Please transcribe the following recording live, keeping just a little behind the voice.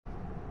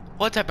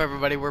What's up,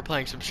 everybody? We're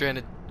playing some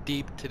Stranded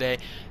Deep today,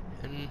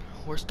 and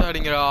we're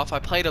starting it off. I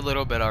played a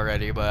little bit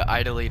already, but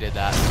I deleted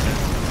that because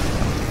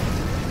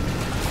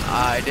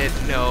I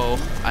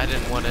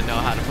didn't want to know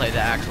how to play the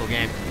actual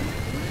game,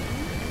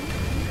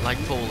 like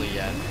fully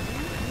yet.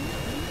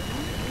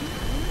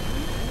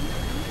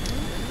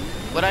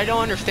 What I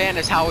don't understand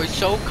is how he's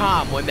so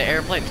calm when the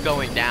airplane's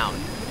going down.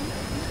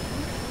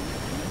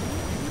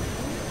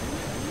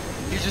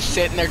 He's just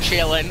sitting there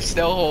chilling,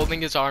 still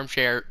holding his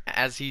armchair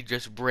as he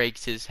just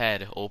breaks his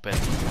head open.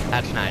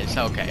 That's nice.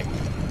 Okay.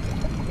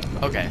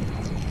 Okay.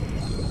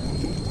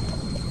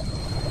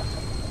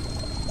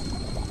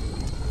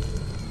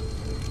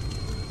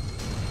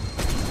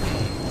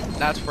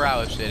 That's where I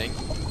was sitting.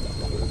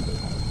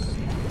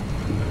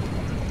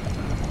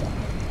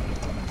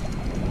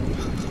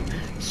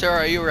 Sir,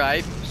 are you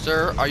right?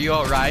 Sir, are you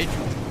alright?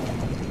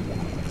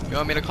 You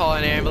want me to call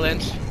an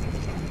ambulance?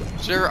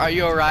 Sir, are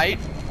you alright?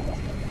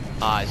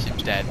 Ah, he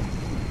seems dead.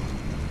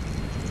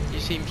 He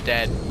seems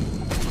dead.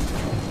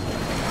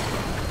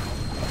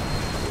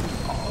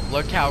 Oh,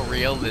 look how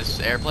real this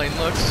airplane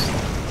looks.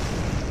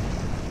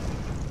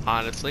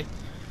 Honestly.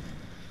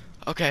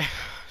 Okay,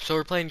 so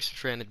we're playing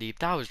Stranded Deep.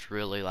 That was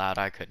really loud.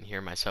 I couldn't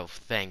hear myself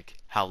think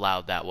how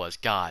loud that was.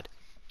 God.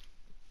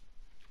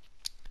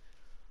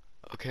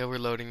 Okay, we're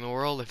loading the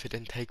world. If it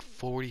didn't take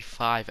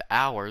 45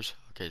 hours.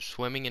 Okay,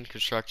 swimming and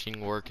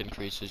construction work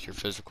increases your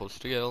physical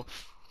skill.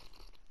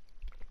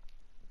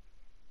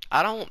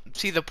 I don't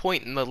see the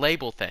point in the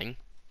label thing.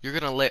 You're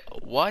gonna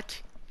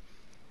what?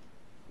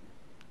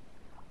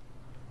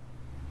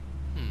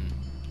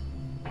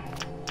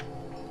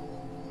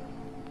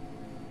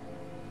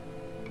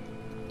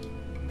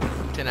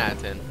 10 out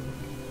of 10.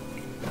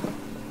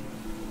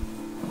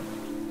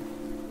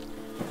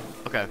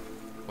 Okay,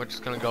 we're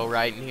just gonna go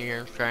right in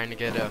here, trying to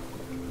get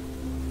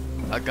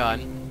a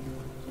gun.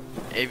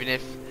 Even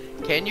if,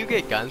 can you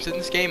get guns in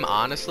this game,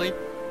 honestly?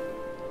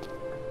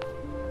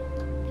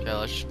 Okay,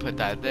 let's just put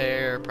that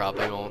there.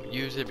 Probably won't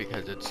use it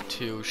because it's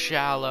too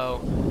shallow.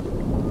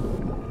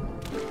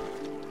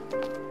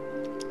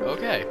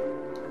 Okay.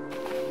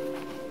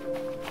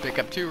 Pick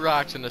up 2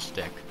 rocks and a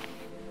stick.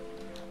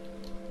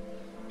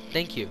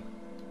 Thank you.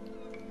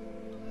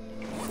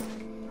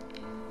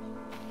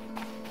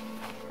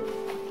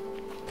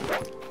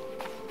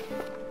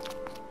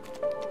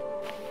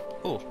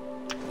 Ooh.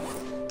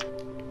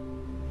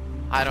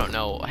 I don't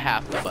know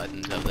half the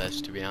buttons of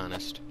this, to be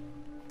honest.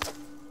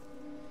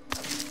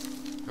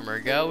 There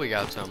we go, we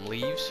got some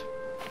leaves.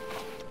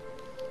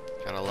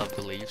 Gotta love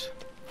the leaves.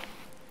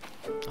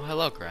 Oh,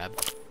 hello, crab.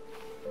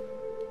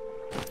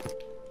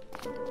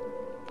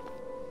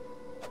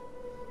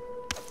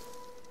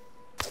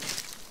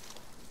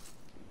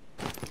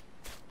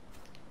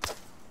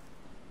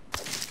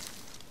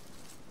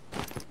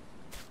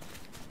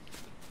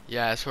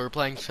 Yeah, so we're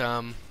playing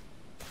some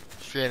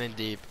Stranded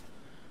Deep.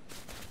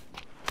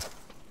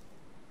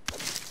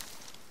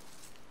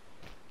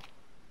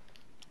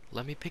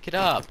 Let me pick it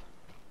up.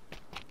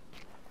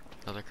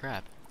 Another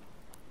crab.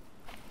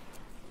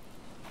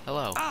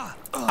 Hello.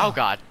 Oh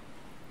god.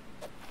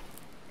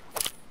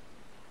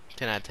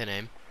 10 out of 10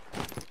 aim.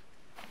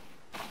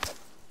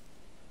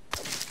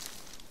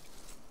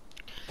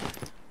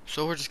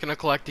 So we're just gonna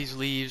collect these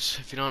leaves.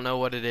 If you don't know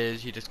what it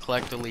is, you just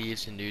collect the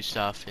leaves and do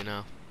stuff, you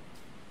know.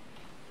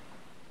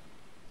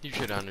 You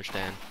should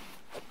understand.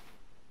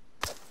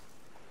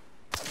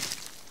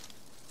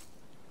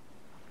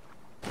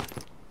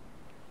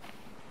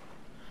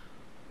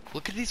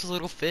 Look at these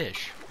little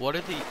fish. What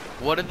are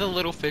the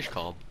little fish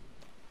called?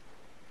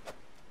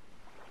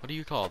 What are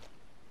you called?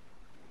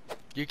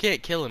 You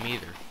can't kill them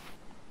either.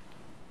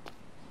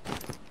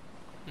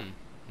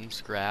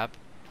 Scrap.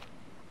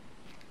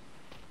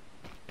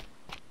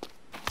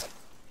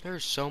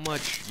 There's so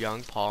much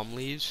young palm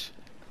leaves.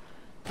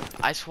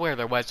 I swear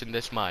there wasn't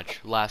this much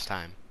last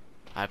time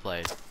I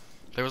played.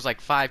 There was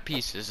like 5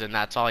 pieces and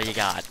that's all you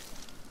got.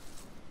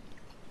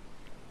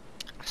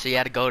 So you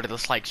had to go to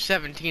this like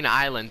 17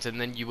 islands, and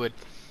then you would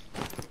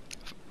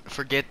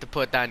forget to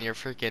put down your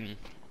freaking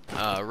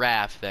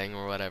raft thing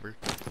or whatever.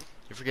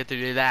 You forget to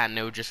do that and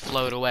it would just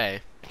float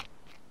away.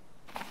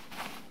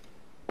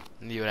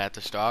 And you would have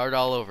to start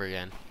all over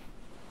again.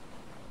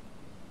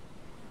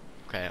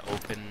 Okay,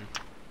 open.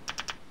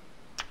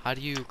 How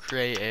do you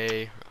create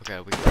a...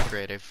 Okay, we can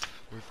create a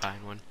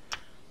refine one.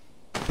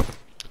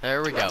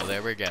 There we go,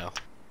 there we go.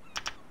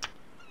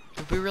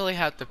 Did we really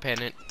have to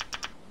pin it?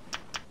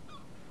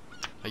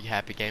 Are you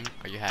happy, game?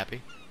 Are you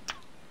happy?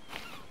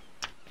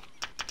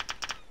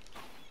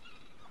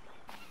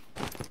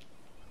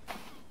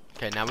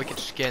 Okay, now we can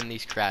skin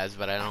these crabs,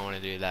 but I don't want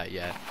to do that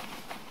yet.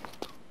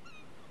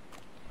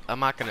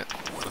 I'm not gonna...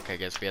 Okay, I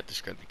guess we have to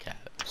skin the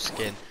cat.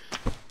 Skin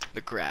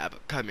the crab.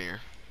 Come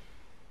here.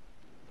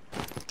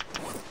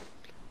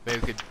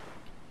 Maybe we could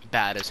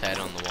bat his head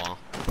on the wall.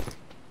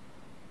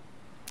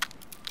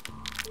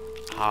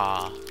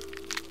 Ah.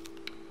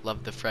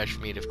 Love the fresh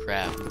meat of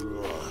crab.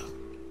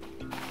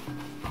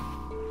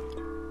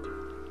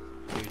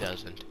 Who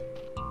doesn't?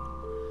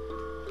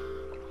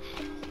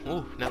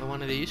 Ooh, another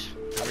one of these.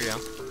 There we go.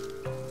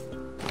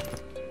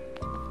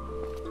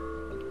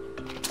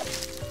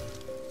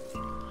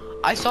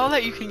 I saw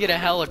that you can get a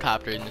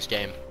helicopter in this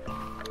game.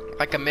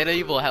 Like a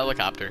medieval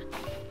helicopter.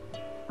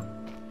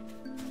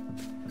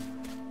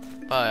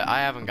 But I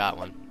haven't got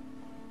one.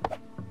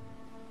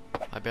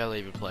 I barely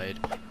even played.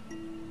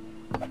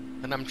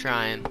 And I'm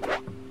trying.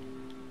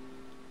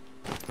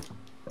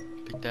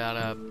 Pick that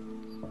up.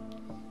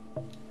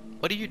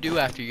 What do you do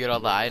after you get all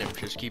the items?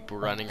 Just keep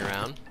running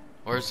around?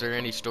 Or is there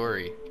any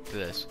story to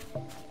this?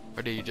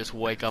 Or do you just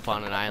wake up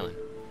on an island?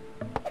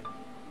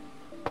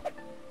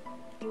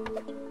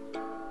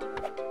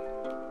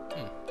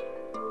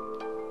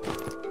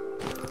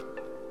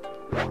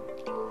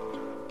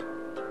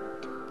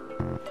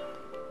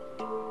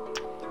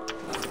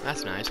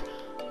 That's nice.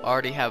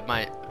 Already have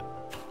my...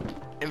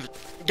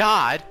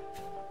 God!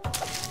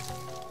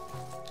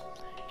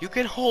 You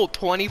can hold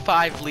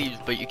 25 leaves,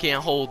 but you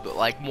can't hold,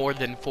 like, more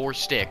than 4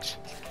 sticks.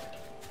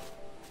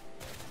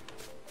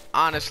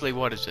 Honestly,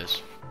 what is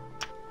this?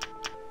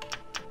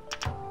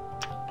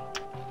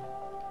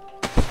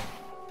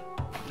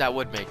 That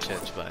would make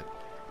sense, but...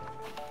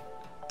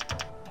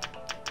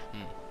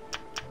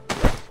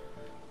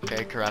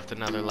 Okay, craft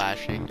another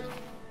lashing.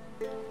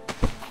 You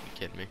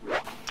kidding me?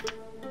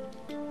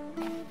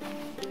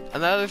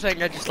 Another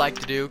thing I just like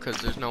to do, because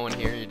there's no one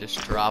here, you just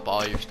drop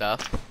all your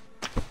stuff.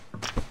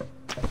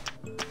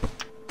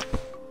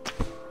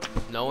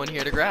 No one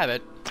here to grab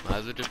it. Might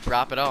as well just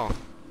drop it all.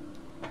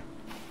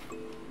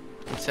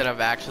 Instead of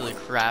actually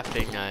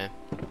crafting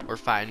or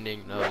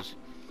finding those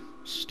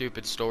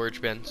stupid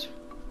storage bins.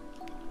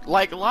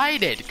 Like,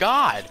 light it!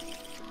 God!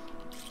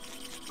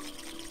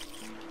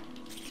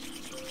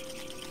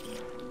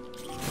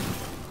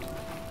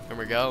 There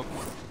we go.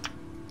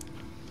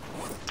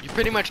 You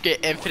pretty much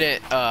get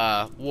infinite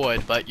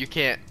wood, but you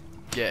can't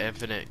get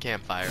infinite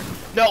campfire.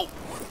 No!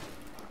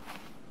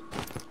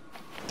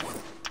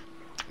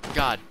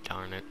 God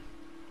darn it.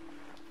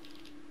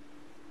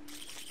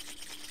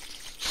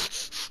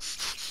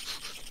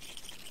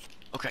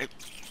 Okay.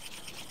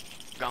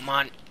 Come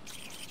on.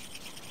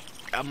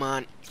 Come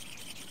on.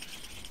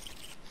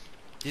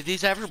 Did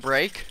these ever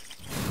break?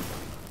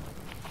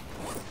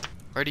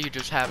 Or do you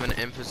just have an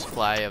infinite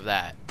supply of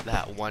that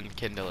one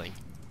kindling?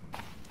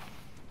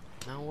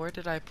 Now, where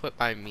did I put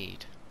my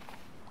meat?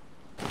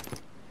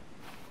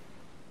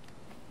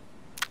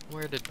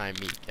 Where did my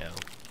meat go?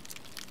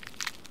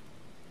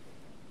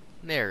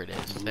 There it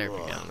is. There we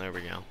go. There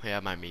we go. We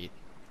have my meat.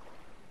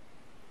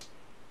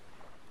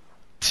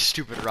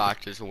 Stupid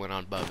rock just went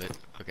on above it.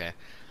 Okay.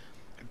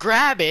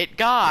 Grab it!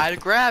 God!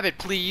 Grab it,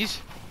 please!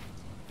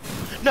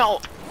 No!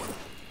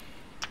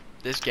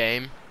 This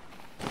game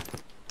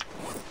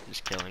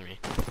is killing me.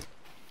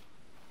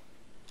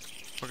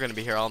 We're gonna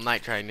be here all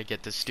night trying to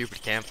get this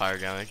stupid campfire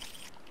going.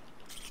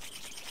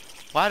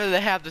 Why do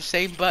they have the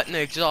same button to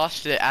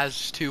exhaust it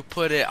as to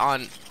put it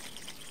on?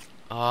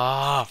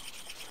 Ah.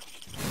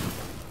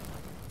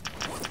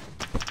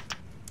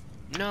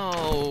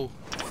 No.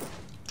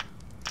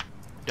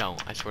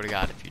 Don't. I swear to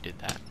God if you did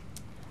that.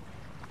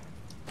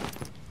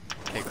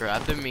 Okay,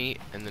 grab the meat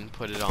and then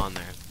put it on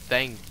there.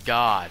 Thank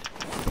God.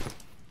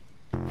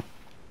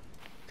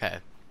 Okay.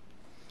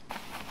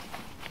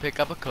 Pick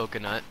up a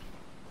coconut.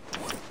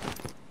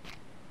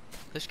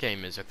 This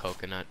game is a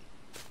coconut.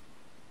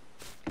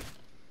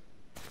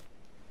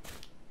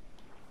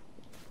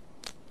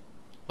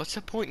 What's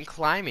the point in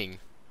climbing?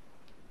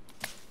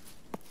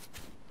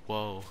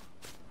 Whoa.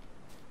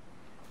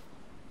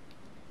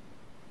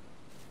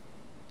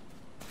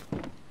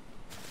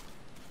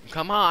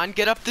 Come on,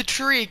 get up the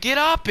tree, get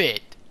up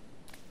it!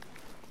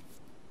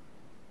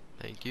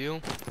 Thank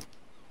you.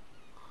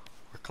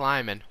 We're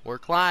climbing, we're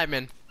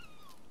climbing.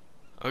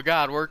 Oh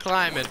God, we're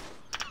climbing.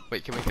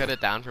 Wait, can we cut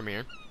it down from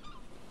here?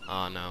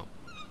 Oh no.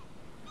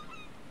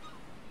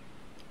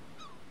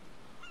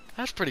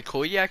 That's pretty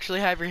cool. You actually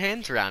have your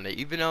hands around it,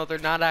 even though they're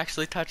not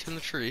actually touching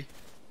the tree.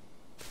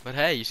 But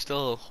hey, you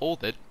still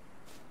hold it.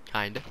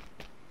 Kinda.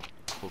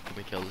 Cool, can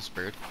we kill this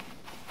bird?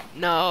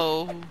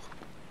 No!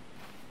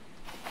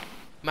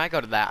 Might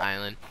go to that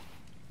island.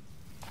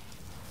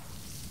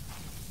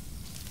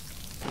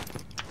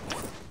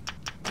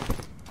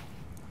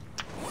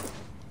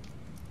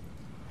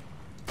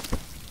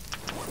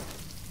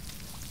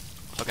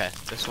 Okay,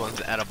 this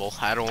one's edible.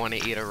 I don't want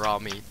to eat a raw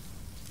meat.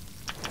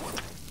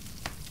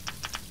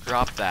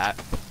 Drop that.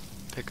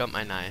 Pick up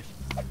my knife.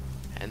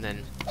 And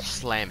then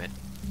slam it.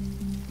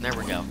 There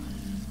we go.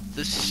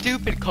 The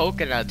stupid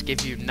coconuts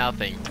give you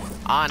nothing.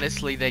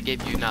 Honestly, they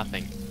give you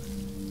nothing.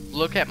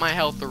 Look at my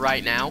health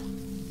right now.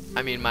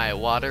 I mean my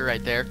water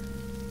right there.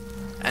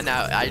 And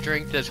now I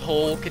drink this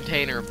whole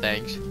container of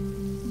things.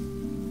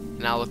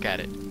 Now look at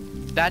it.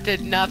 That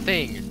did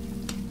nothing.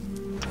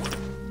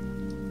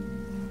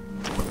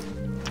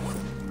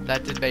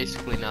 That did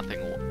basically nothing.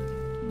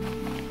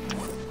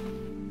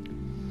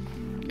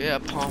 Yeah,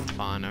 palm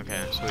fawn.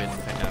 Okay, so we have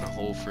to cut down a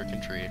whole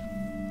freaking tree.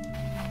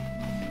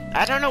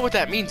 I don't know what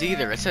that means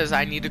either. It says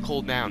I need to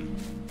cool down.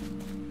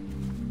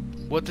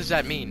 What does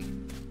that mean?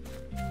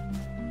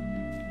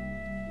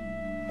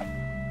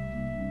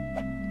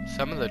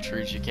 Some of the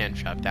trees you can't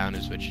chop down,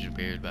 which is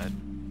weird, but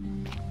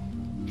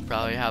it's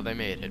probably how they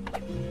made it.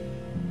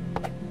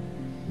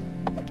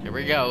 Here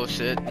we go.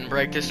 Sit and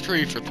break this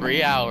tree for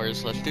 3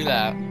 hours. Let's do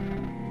that.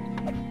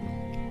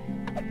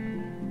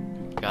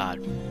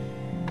 God.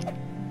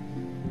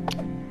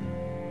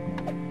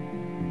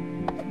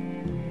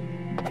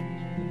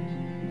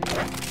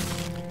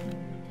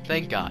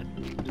 Thank God.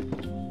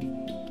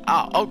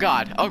 Oh, oh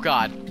God, oh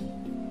God.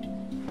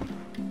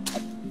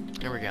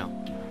 Here we go.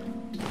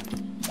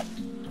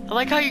 I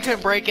like how you can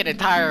break an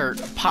entire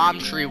palm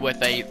tree with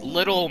a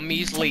little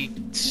measly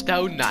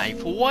stone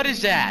knife. What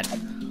is that?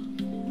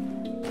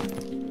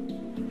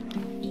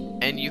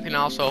 And you can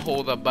also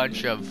hold a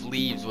bunch of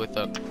leaves with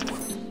a...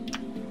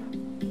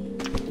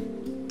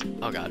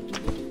 Oh God.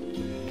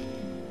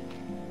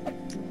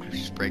 Let's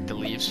just break the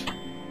leaves.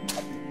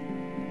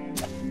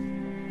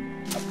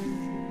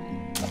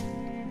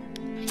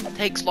 It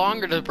takes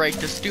longer to break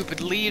the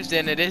stupid leaves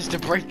than it is to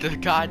break the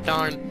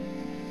goddamn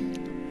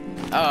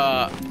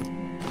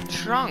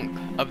trunk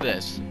of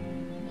this.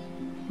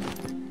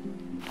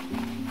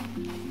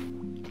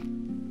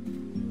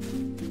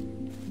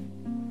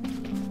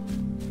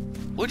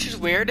 Which is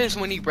weird, is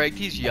when you break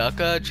these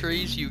yucca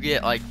trees, you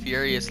get like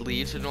furious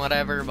leaves and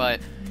whatever, but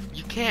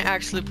you can't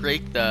actually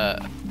break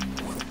the...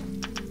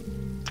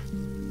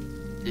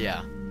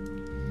 Yeah.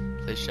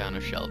 Place down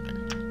a shelter.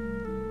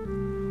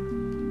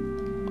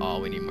 Oh,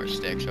 we need more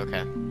sticks,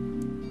 okay.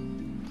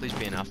 Please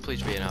be enough,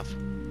 please be enough.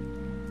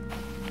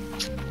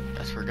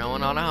 Guess we're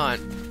going on a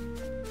hunt.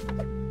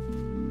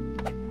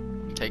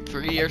 Take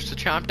 3 years to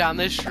chomp down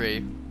this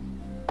tree.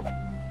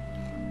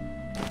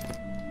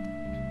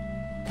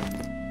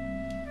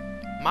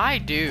 My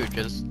dude,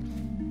 just...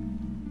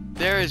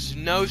 There is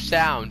no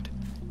sound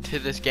to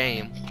this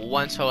game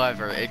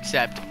whatsoever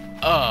except,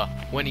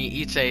 when he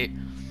eats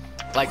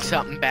like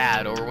something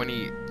bad, or when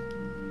he...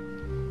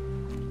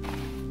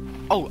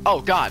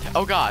 Oh God,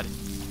 oh God.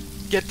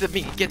 Get the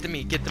meat, get the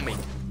meat, get the meat.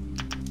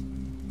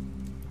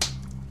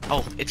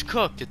 Oh, it's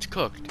cooked, it's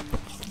cooked.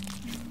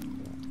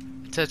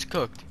 It says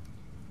cooked.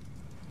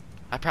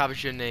 I probably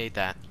shouldn't have ate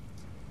that.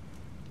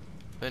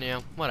 But, you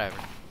know, whatever.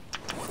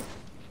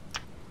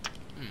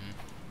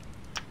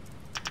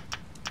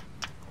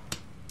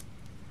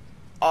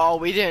 Oh,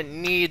 we didn't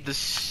need the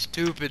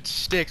stupid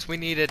sticks. We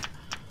needed...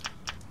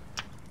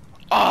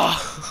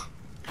 Oh!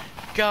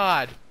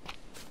 God.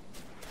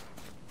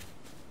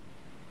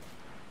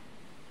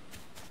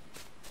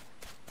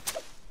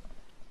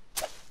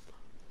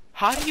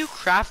 How do you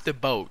craft a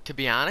boat, to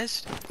be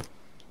honest?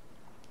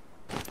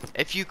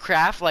 If you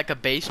craft like a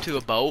base to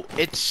a boat,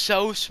 it's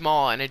so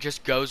small and it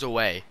just goes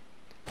away.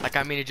 Like,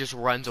 I mean, it just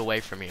runs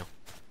away from you.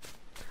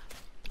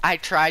 I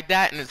tried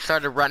that and it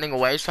started running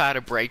away, so I had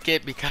to break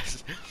it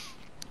because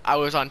I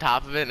was on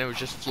top of it and it was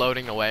just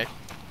floating away.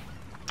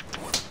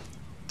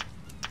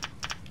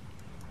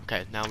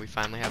 Okay, now we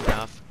finally have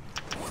enough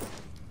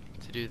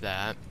to do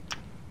that.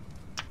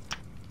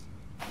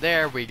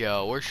 There we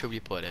go. Where should we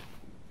put it?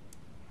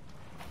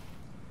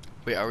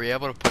 Wait, are we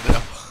able to put it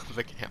up on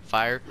the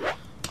campfire?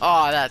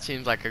 Oh, that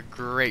seems like a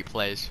great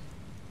place.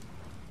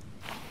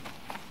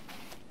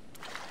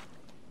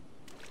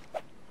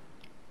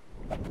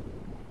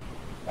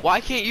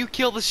 Why can't you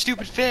kill the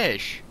stupid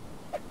fish?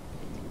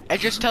 It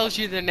just tells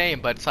you the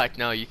name, but it's like,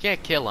 no, you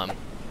can't kill them.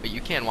 But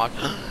you can walk.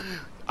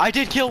 I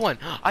did kill one!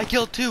 I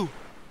killed two!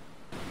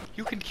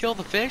 You can kill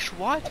the fish?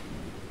 What?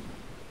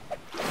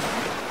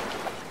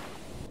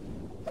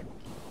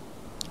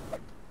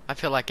 I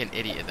feel like an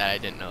idiot that I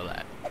didn't know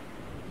that.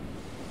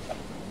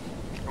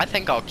 I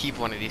think I'll keep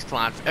one of these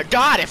clown.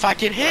 God, if I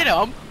can hit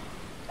him!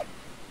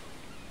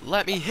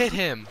 Let me hit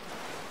him.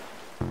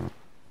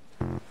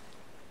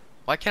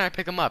 Why can't I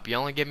pick him up? You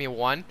only give me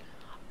one?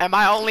 Am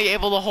I only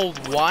able to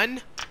hold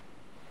one?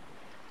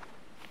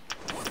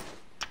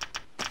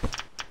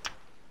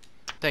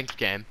 Thanks,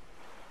 game.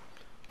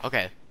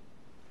 Okay.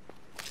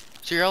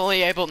 So you're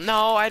only able...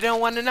 No, I don't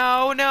want to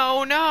know.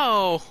 No,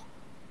 no.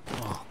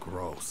 Oh,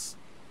 gross.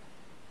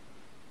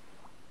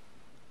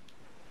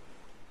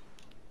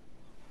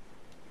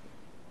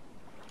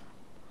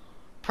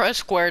 Press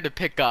square to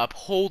pick up.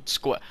 Hold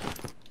square.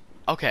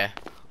 Okay.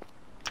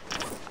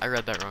 I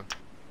read that wrong.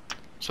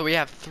 So we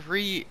have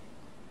 3...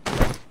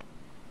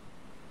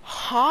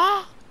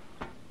 Huh?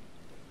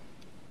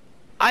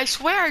 I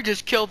swear I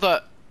just killed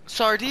the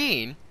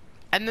sardine.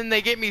 And then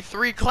they gave me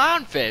 3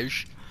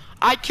 clownfish.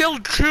 I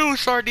killed 2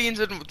 sardines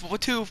and 2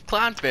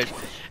 clownfish.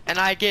 And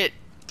I get...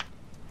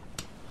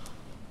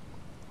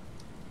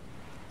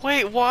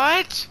 Wait,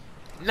 what?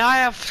 Now I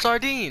have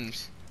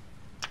sardines.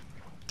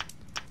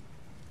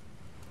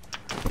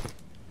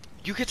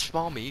 You get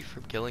small meat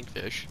from killing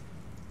fish.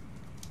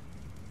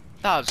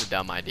 That was a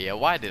dumb idea.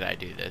 Why did I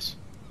do this?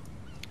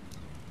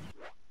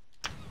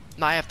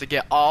 Now I have to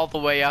get all the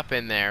way up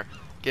in there,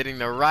 getting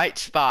the right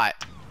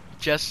spot,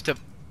 just to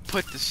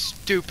put the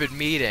stupid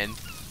meat in.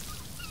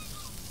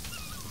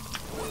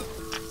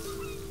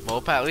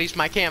 Well, at least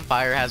my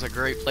campfire has a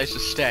great place to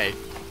stay.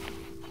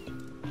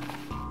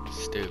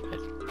 Stupid.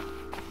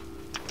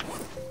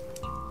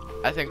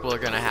 I think we're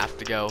gonna have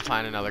to go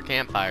find another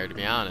campfire, to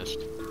be honest.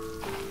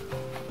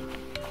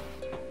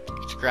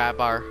 Let's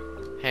grab our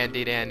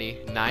handy dandy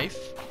knife.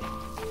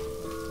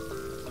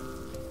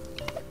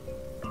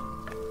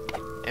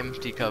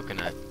 empty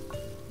coconut.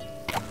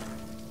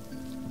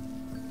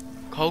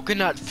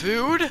 Coconut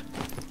food?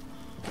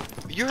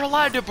 You're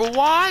allowed to, but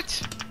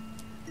what?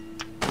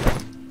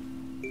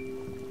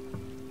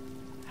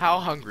 How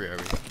hungry are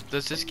we?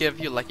 Does this give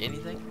you like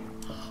anything?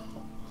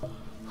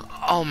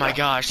 Oh my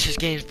gosh, this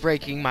game's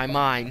breaking my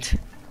mind.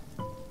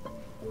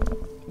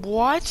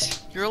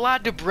 What? You're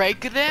allowed to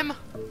break them?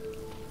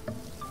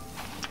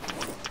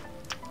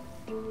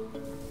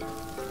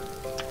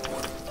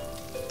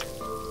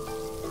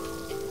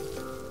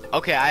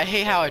 Okay, I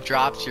hate how it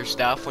drops your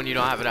stuff when you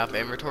don't have enough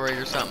inventory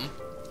or something.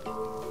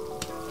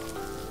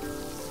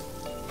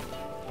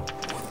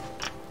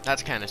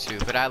 That's kind of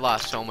stupid. I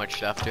lost so much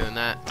stuff doing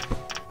that.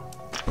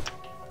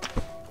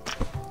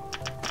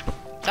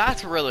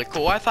 That's really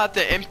cool. I thought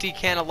the empty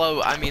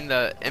cantaloupe,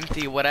 the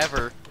empty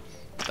whatever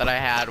that I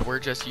had were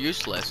just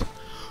useless.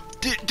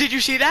 Did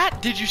you see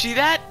that? Did you see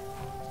that?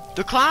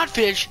 The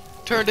clownfish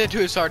turned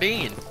into a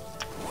sardine.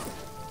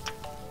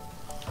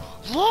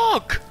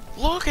 Look!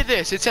 Look at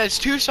this. It says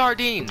 2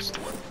 sardines.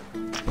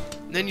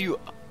 Then you...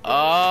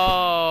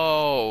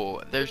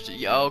 Oh. There's...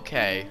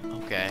 Okay.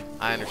 Okay.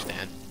 I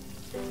understand.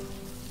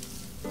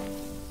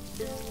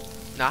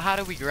 Now how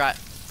do we grab...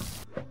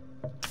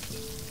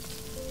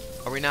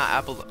 Are we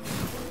not able to...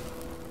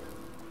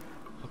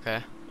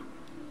 Okay.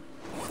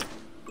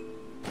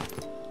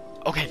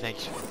 Okay,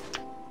 thanks.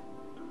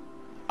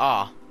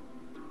 Ah.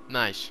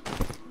 Nice.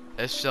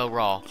 It's still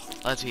raw.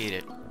 Let's eat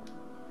it.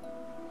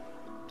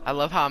 I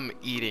love how I'm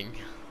eating.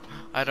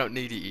 I don't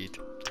need to eat.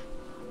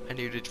 I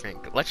need to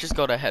drink. Let's just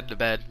go to head to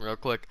bed real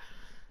quick.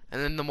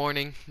 And in the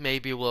morning,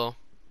 maybe we're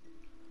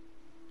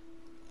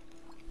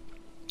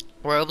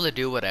able to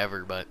do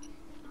whatever, but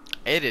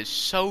it is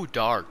so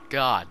dark.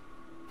 God.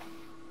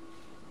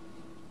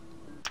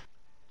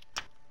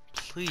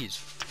 Please,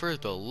 for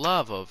the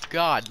love of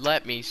God,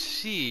 let me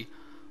see.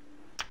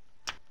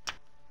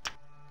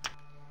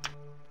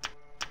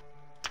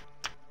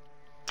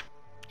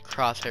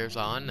 Crosshairs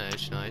on.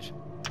 Nice, nice.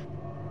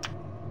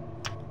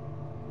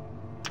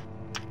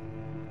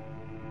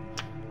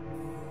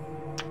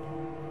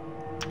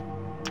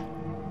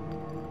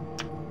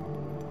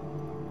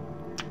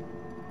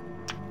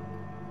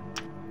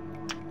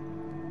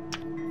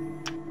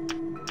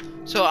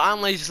 So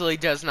unlazy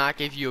does not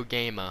give you a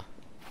gamer.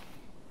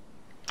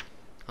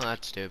 Well,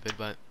 that's stupid,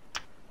 but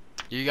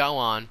you go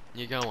on.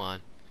 You go on.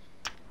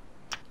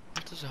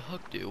 What does a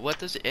hook do? What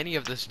does any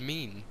of this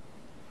mean?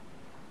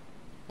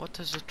 What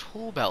does a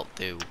tool belt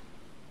do?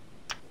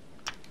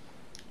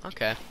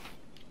 Okay.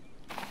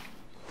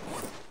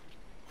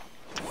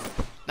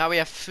 Now we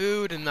have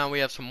food, and now we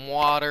have some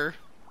water.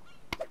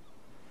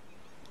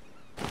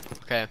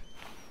 Okay.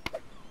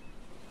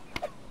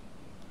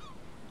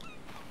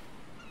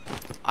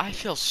 I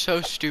feel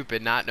so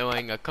stupid not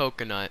knowing a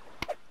coconut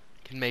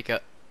can make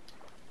a...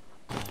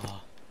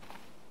 Oh.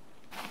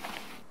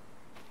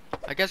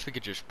 I guess we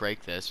could just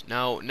break this.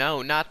 No,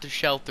 no, not the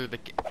shell through the...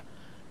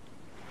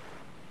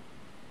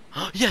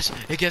 Yes!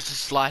 It gets us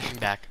slashing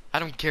back. I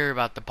don't care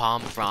about the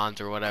palm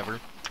fronds or whatever.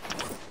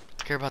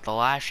 I care about the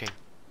lashing.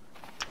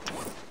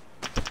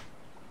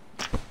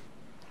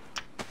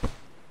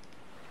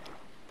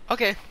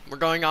 Okay, we're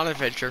going on an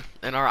adventure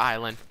in our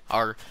island.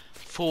 Our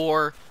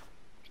 4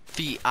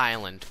 feet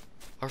island.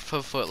 Or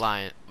foot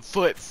lion.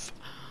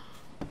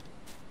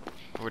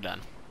 We're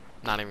done.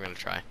 Not even gonna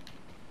try.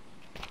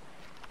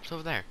 It's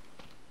over there.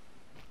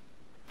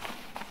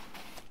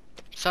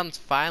 Sun's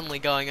finally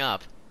going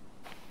up.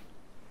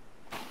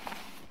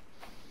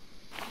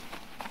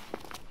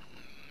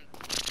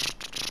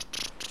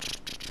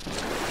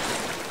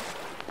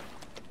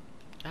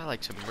 I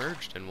like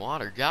submerged in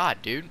water.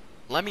 God, dude.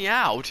 Let me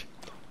out.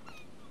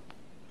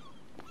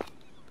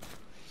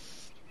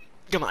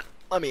 Come on.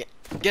 Let me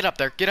get up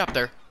there. Get up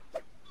there.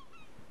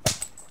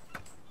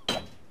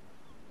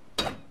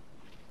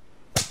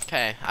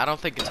 Okay. I don't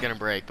think it's gonna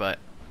break, but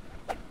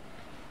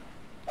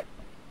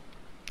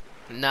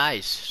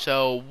nice.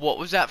 So what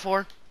was that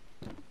for?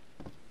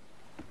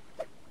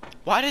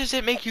 Why does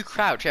it make you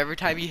crouch every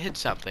time you hit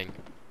something?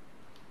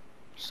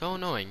 So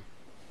annoying.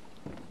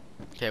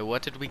 Okay,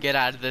 what did we get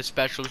out of this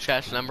special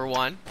chest number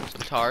 1?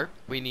 Some tar.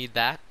 We need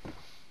that.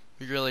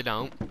 We really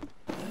don't.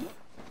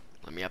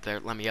 Let me up there.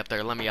 Let me up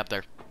there. Let me up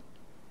there.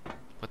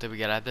 What did we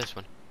get out of this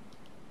one?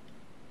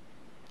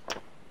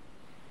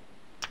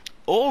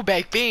 Oh,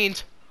 baked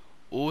beans.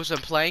 Oh, some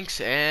planks,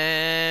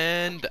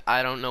 and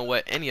I don't know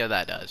what any of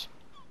that does.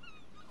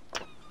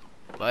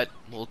 But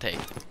we'll take.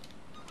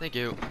 Thank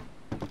you.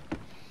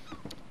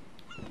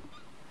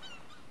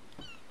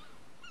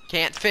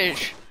 Can't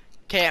fish.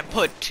 Can't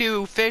put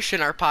 2 fish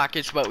in our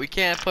pockets, but we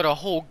can't put a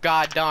whole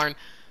goddarn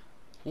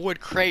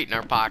wood crate in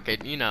our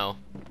pocket, you know.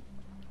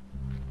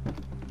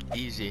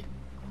 Easy.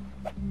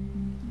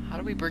 How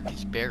do we break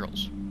these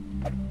barrels?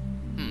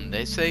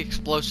 They say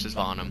explosives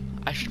on them.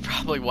 I should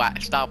probably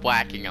stop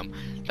whacking them.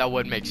 That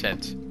would make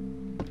sense.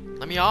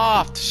 Let me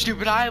off the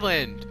stupid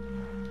island.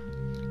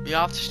 Let me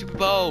off the stupid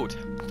boat.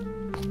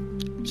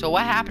 So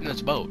what happened to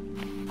this boat?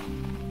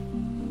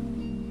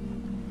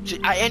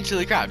 I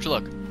instantly crouched,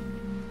 look.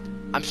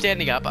 I'm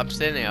standing up. I'm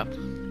standing up.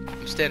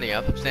 I'm standing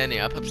up. I'm standing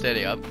up. I'm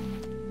standing up.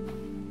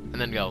 And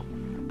then go.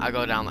 I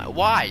go down like.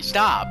 Why?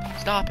 Stop.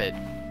 Stop it.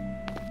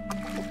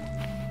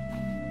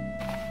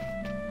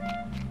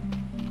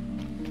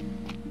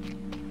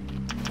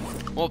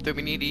 Well, do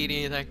we need to eat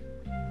anything?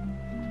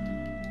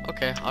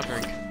 Okay, I'll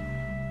drink.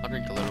 I'll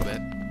drink a little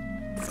bit.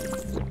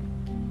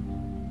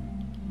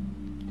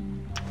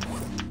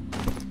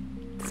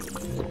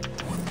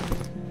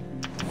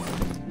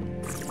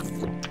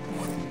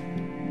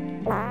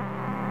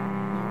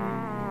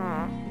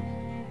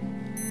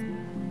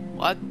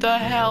 What the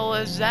hell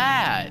is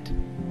that?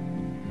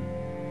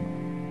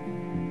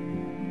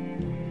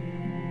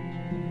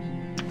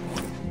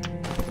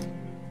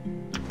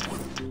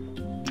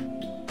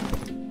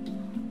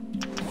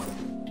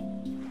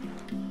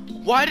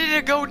 Why did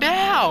it go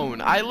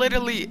down? I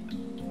literally...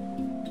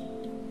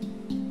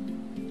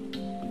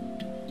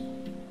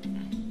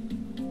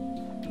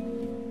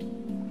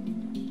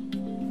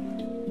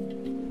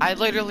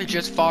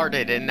 just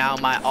farted and now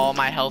all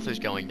my health is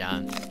going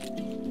down.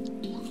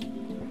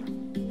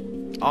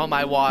 All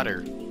my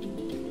water.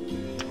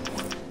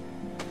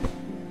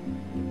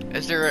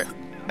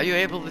 Are you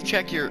able to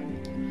check your...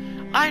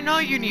 I know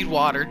you need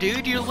water,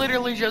 dude. You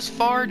literally just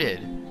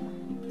farted.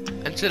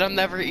 And said I'm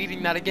never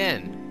eating that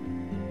again.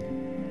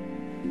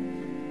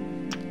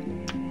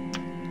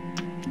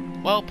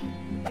 Well,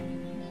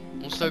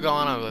 we'll still go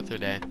on with the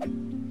day.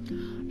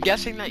 I'm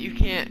guessing that you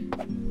can't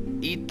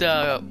eat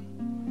the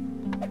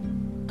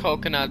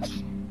coconuts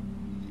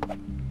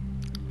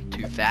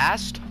too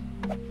fast.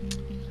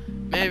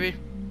 Maybe.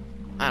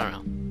 I don't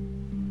know.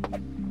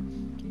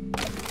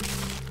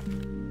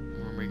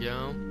 Here we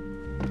go.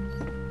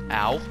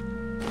 Ow.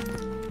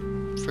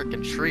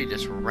 Freaking tree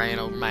just ran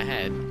over my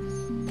head.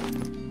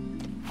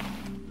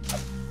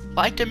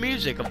 Like the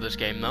music of this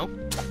game though.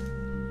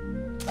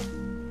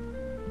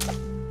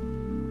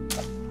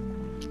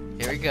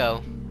 Here we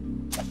go.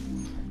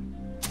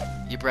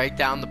 You break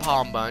down the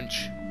palm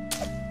bunch.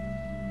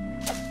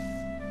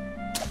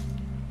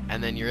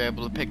 And then you're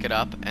able to pick it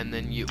up and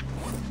then you...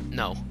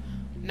 No.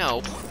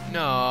 No.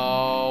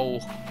 No.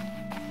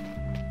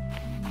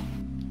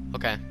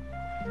 Okay.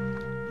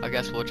 I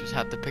guess we'll just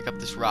have to pick up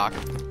this rock.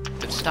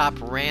 It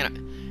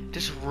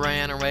just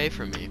ran away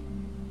from me.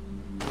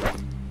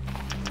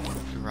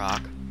 The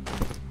rock.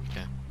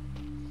 Okay.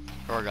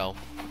 Here we go.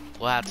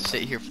 We'll have to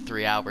sit here for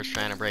 3 hours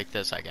trying to break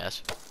this, I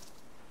guess.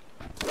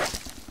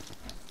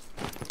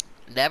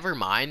 Never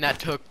mind, that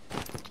took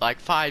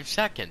like 5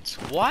 seconds.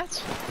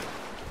 What?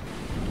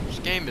 This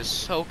game is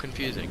so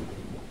confusing.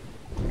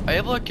 Are you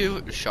able to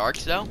kill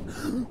sharks though?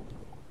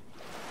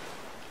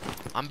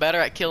 I'm better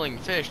at killing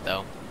fish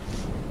though.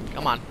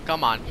 Come on,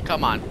 come on,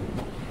 come on.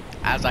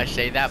 As I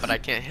say that, but I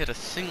can't hit a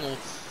single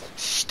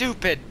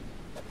stupid...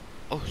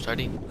 Oh,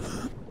 sardine.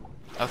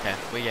 Okay,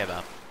 we gave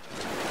up.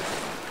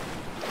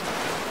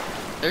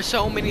 There's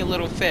so many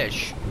little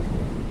fish.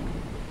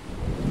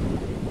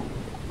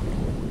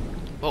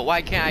 But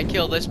why can't I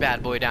kill this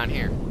bad boy down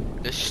here?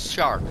 This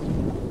shark.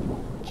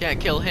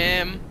 Can't kill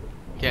him.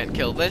 Can't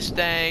kill this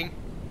thing.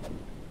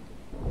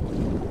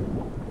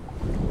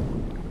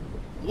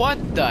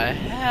 What the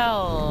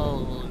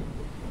hell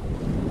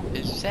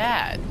is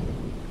that?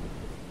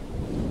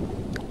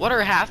 What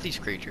are half these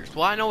creatures?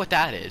 Well, I know what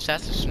that is.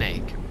 That's a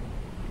snake.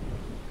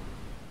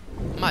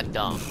 I'm not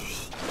dumb.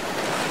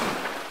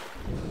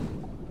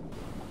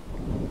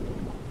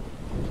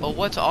 But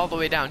what's all the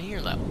way down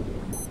here, though?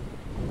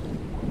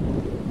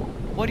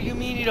 What do you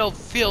mean you don't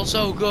feel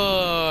so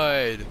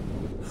good?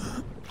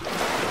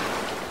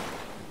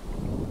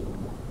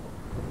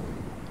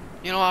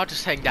 You know, I'll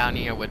just hang down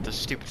here with the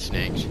stupid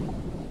snakes.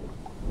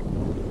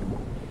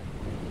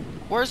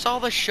 Where's all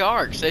the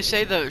sharks? They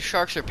say the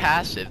sharks are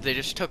passive. They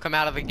just took them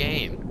out of the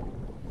game.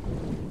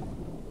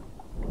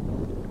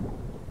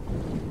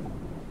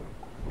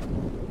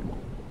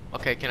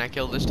 Okay, can I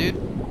kill this dude?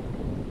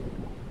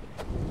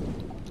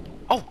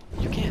 Oh,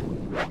 you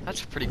can.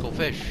 That's a pretty cool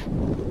fish.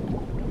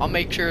 I'll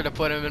make sure to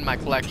put him in my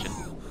collection.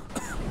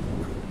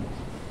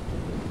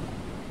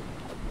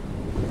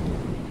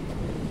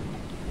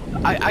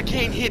 I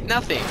can't hit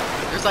nothing.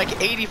 There's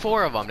like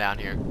 84 of them down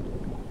here.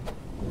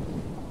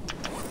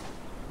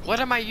 What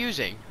am I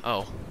using?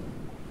 Oh.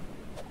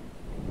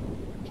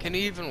 Can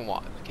you even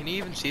walk? Can you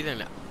even see them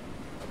now?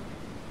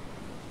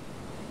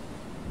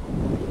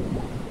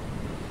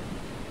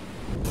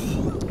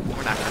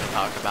 We're not gonna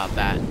talk about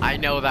that. I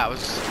know that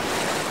was...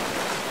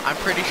 I'm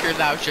pretty sure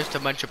that was just a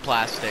bunch of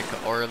plastic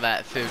or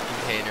that food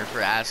container for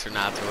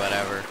astronauts or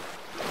whatever.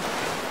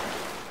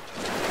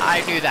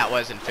 I knew that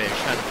wasn't fish,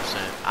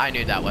 100%. I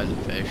knew that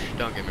wasn't fish.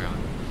 Don't get me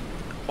wrong.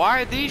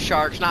 Why are these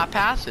sharks not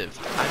passive?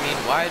 I mean,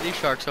 why are these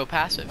sharks so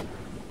passive?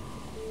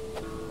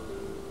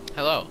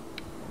 Hello.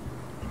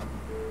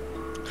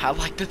 I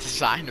like the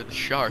design of the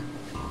shark.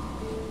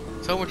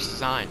 So much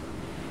design.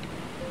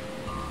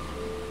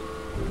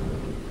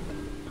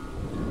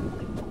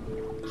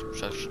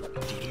 Such...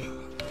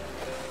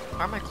 Why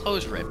are my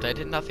clothes ripped? I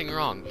did nothing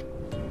wrong.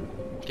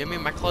 Give me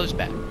my clothes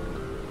back.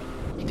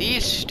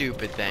 These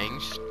stupid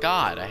things.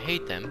 God, I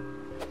hate them.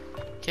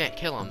 Can't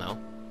kill him though.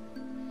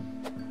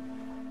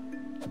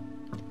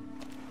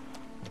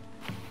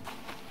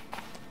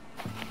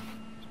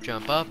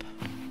 Jump up.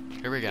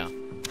 Here we go.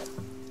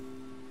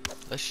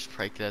 Let's just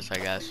break this, I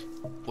guess.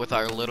 With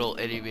our little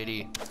itty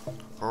bitty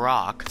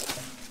rock.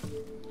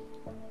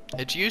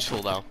 It's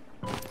useful though.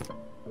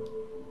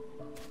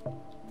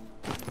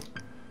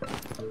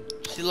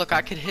 See, look,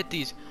 I could hit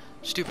these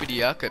stupid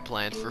yucca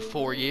plants for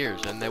 4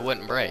 years and they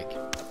wouldn't break.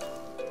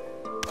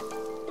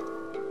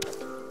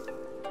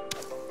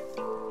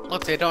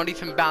 Look, they don't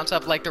even bounce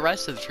up like the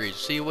rest of the trees.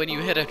 See, when you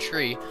hit a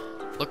tree,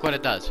 look what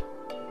it does.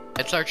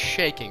 It starts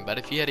shaking, but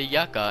if you hit a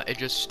yucca, it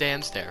just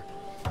stands there.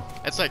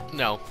 It's like,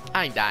 no,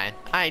 I ain't dying.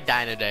 I ain't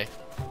dying today.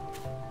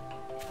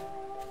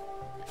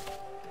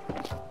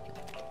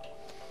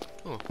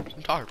 Oh,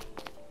 some tarp.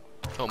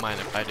 Don't mind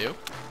if I do.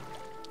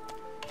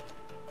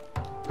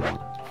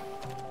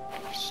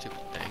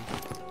 Stupid thing.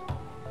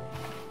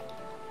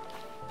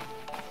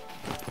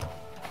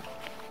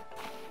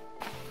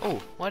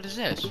 Oh, what is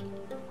this?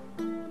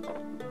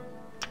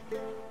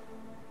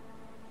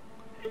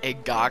 A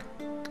gok.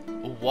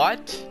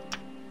 What?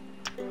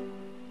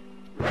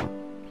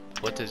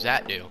 What does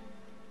that do?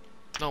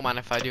 Don't mind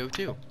if I do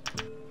too.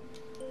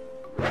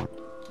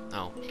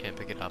 Oh, can't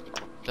pick it up.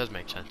 Does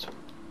make sense.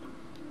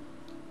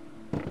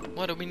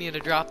 What do we need to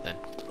drop then?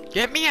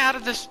 Get me out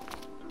of this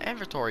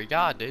inventory,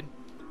 God, dude.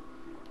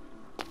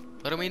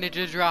 What do we need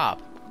to drop?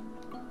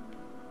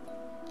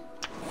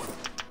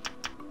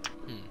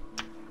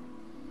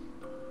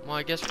 Well,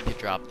 I guess we could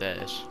drop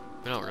this.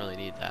 We don't really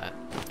need that.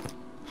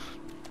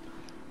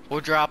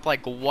 We'll drop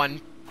like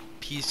one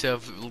piece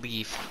of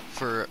leaf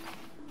for...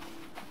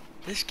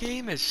 This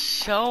game is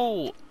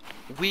so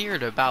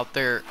weird about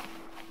their...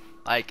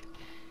 Like,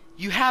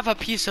 you have a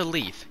piece of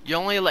leaf. You're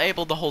only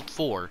able to hold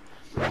 4.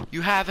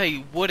 You have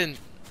a wooden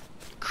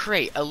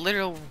crate. A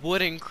literal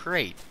wooden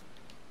crate.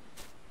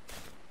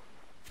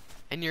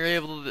 And you're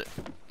able to...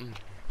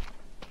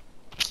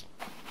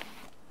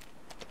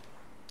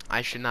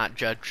 I should not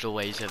judge the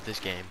ways of this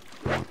game.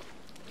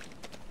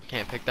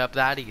 Can't pick up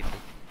that either.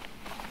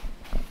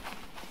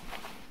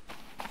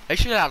 They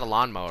should have a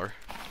lawnmower.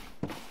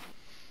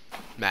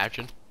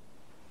 Imagine.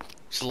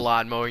 Just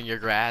lawn mowing your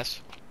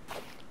grass.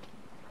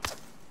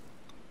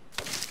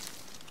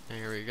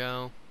 There we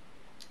go.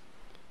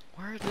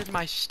 Where did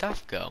my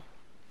stuff go?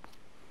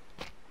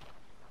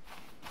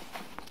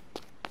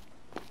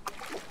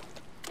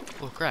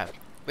 Oh crap.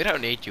 We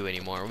don't need you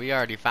anymore. We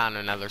already found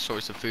another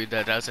source of food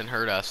that doesn't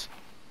hurt us.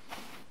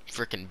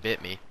 Frickin'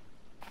 bit me.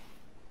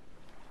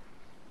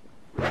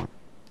 Oh,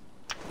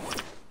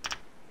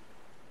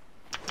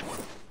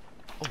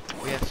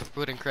 we have some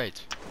wooden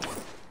crates.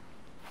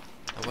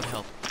 That would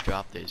help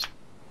drop these.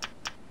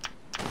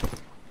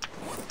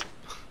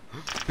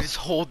 We just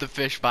hold the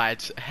fish by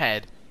its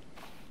head.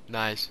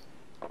 Nice.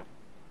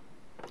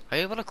 Are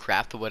you able to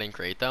craft the wooden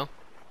crate though?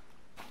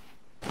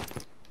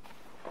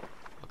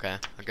 Okay,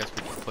 I guess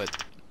we can put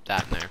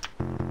that in there.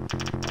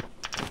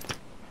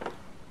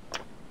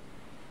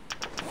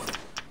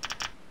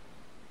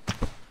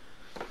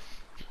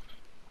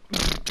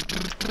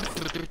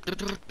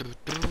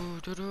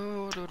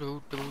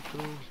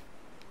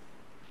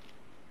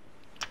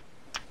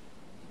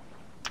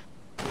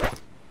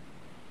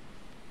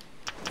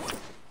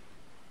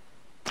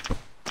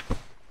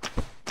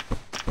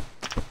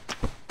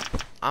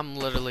 I'm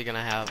literally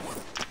gonna have...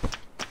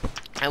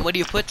 And when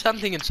you put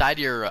something inside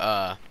your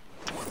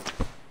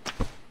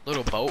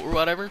little boat or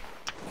whatever,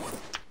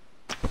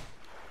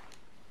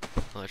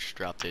 let's just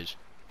drop these.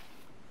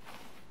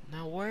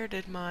 Now where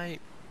did my...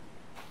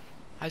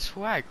 I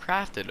swear I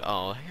crafted...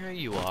 Oh, here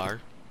you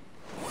are.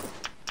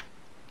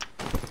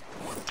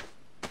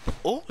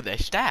 Oh, they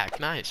stack.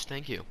 Nice,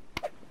 thank you.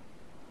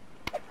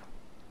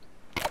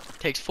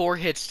 Takes 4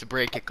 hits to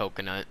break a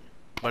coconut,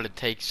 but it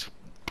takes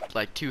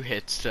like 2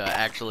 hits to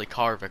actually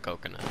carve a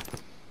coconut.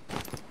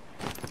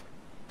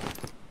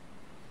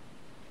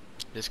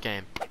 This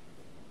game.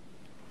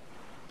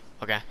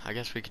 Okay, I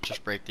guess we could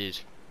just break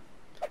these.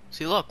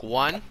 See, look,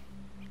 1,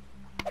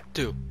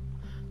 2.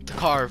 To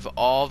carve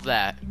all of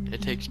that,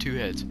 it takes 2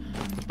 hits.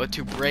 But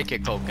to break a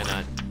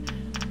coconut,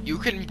 you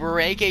can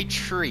break a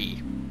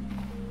tree.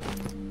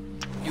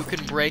 You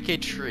can break a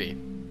tree.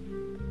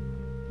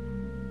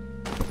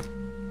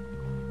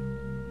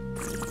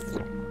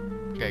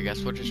 Okay, I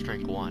guess we'll just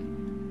drink 1.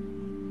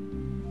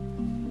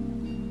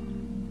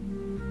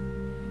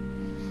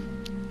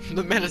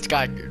 The minutes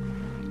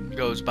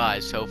goes by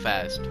so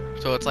fast.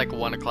 So it's like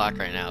 1 o'clock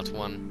right now. It's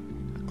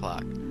 1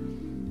 o'clock.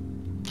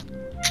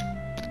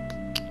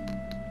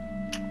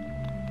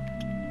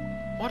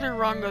 What are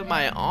wrong with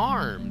my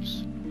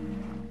arms?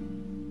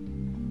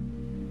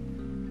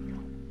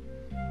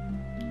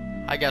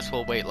 I guess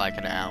we'll wait like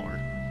an hour.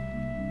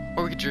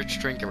 Or we could just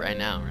drink it right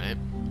now, right?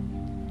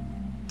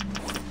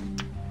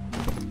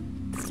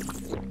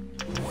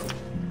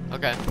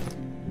 Okay.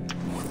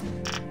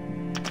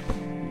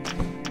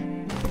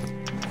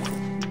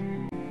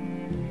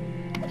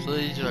 So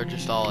these are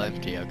just all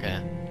empty,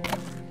 okay?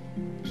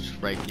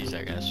 Just break these,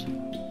 I guess.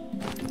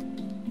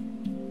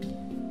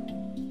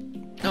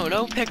 No,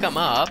 don't pick them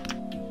up.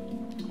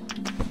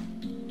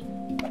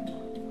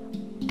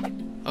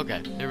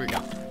 Okay, here we go.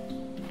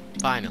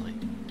 Finally.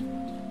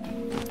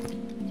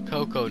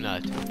 Cocoa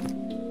nut.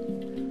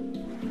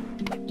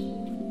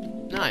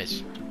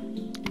 Nice.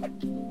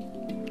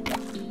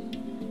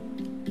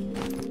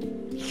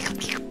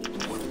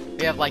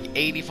 We have like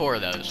 84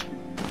 of those.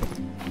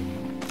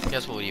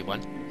 Guess we'll eat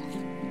one.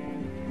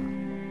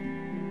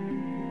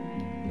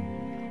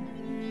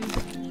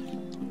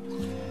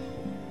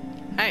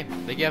 Hey,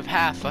 they give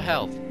half a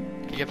health.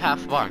 They give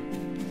half a bar.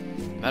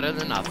 Better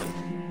than nothing.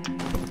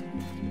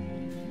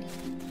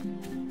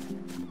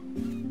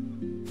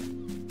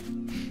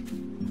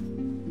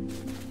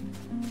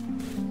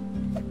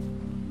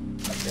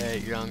 Okay,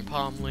 young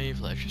palm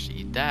leaf. Let's just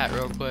eat that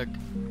real quick.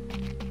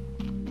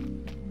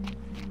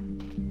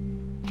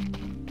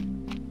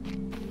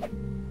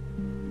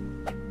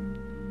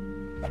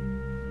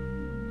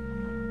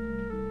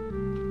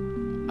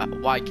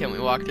 Why can't we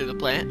walk through the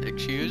plant?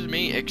 Excuse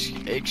me.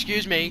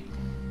 Excuse me.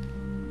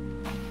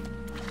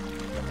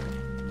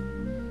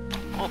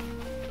 Oh.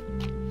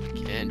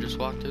 Can't just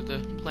walk through the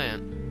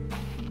plant.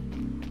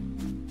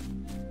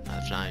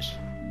 That's nice.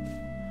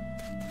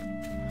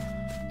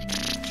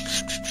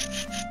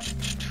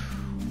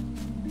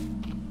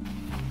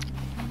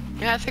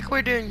 Yeah, I think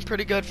we're doing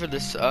pretty good for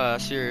this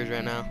series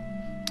right now.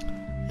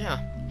 Yeah.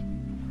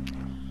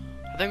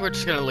 I think we're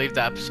just gonna leave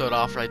the episode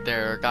off right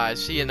there,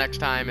 guys. See you next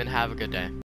time and have a good day.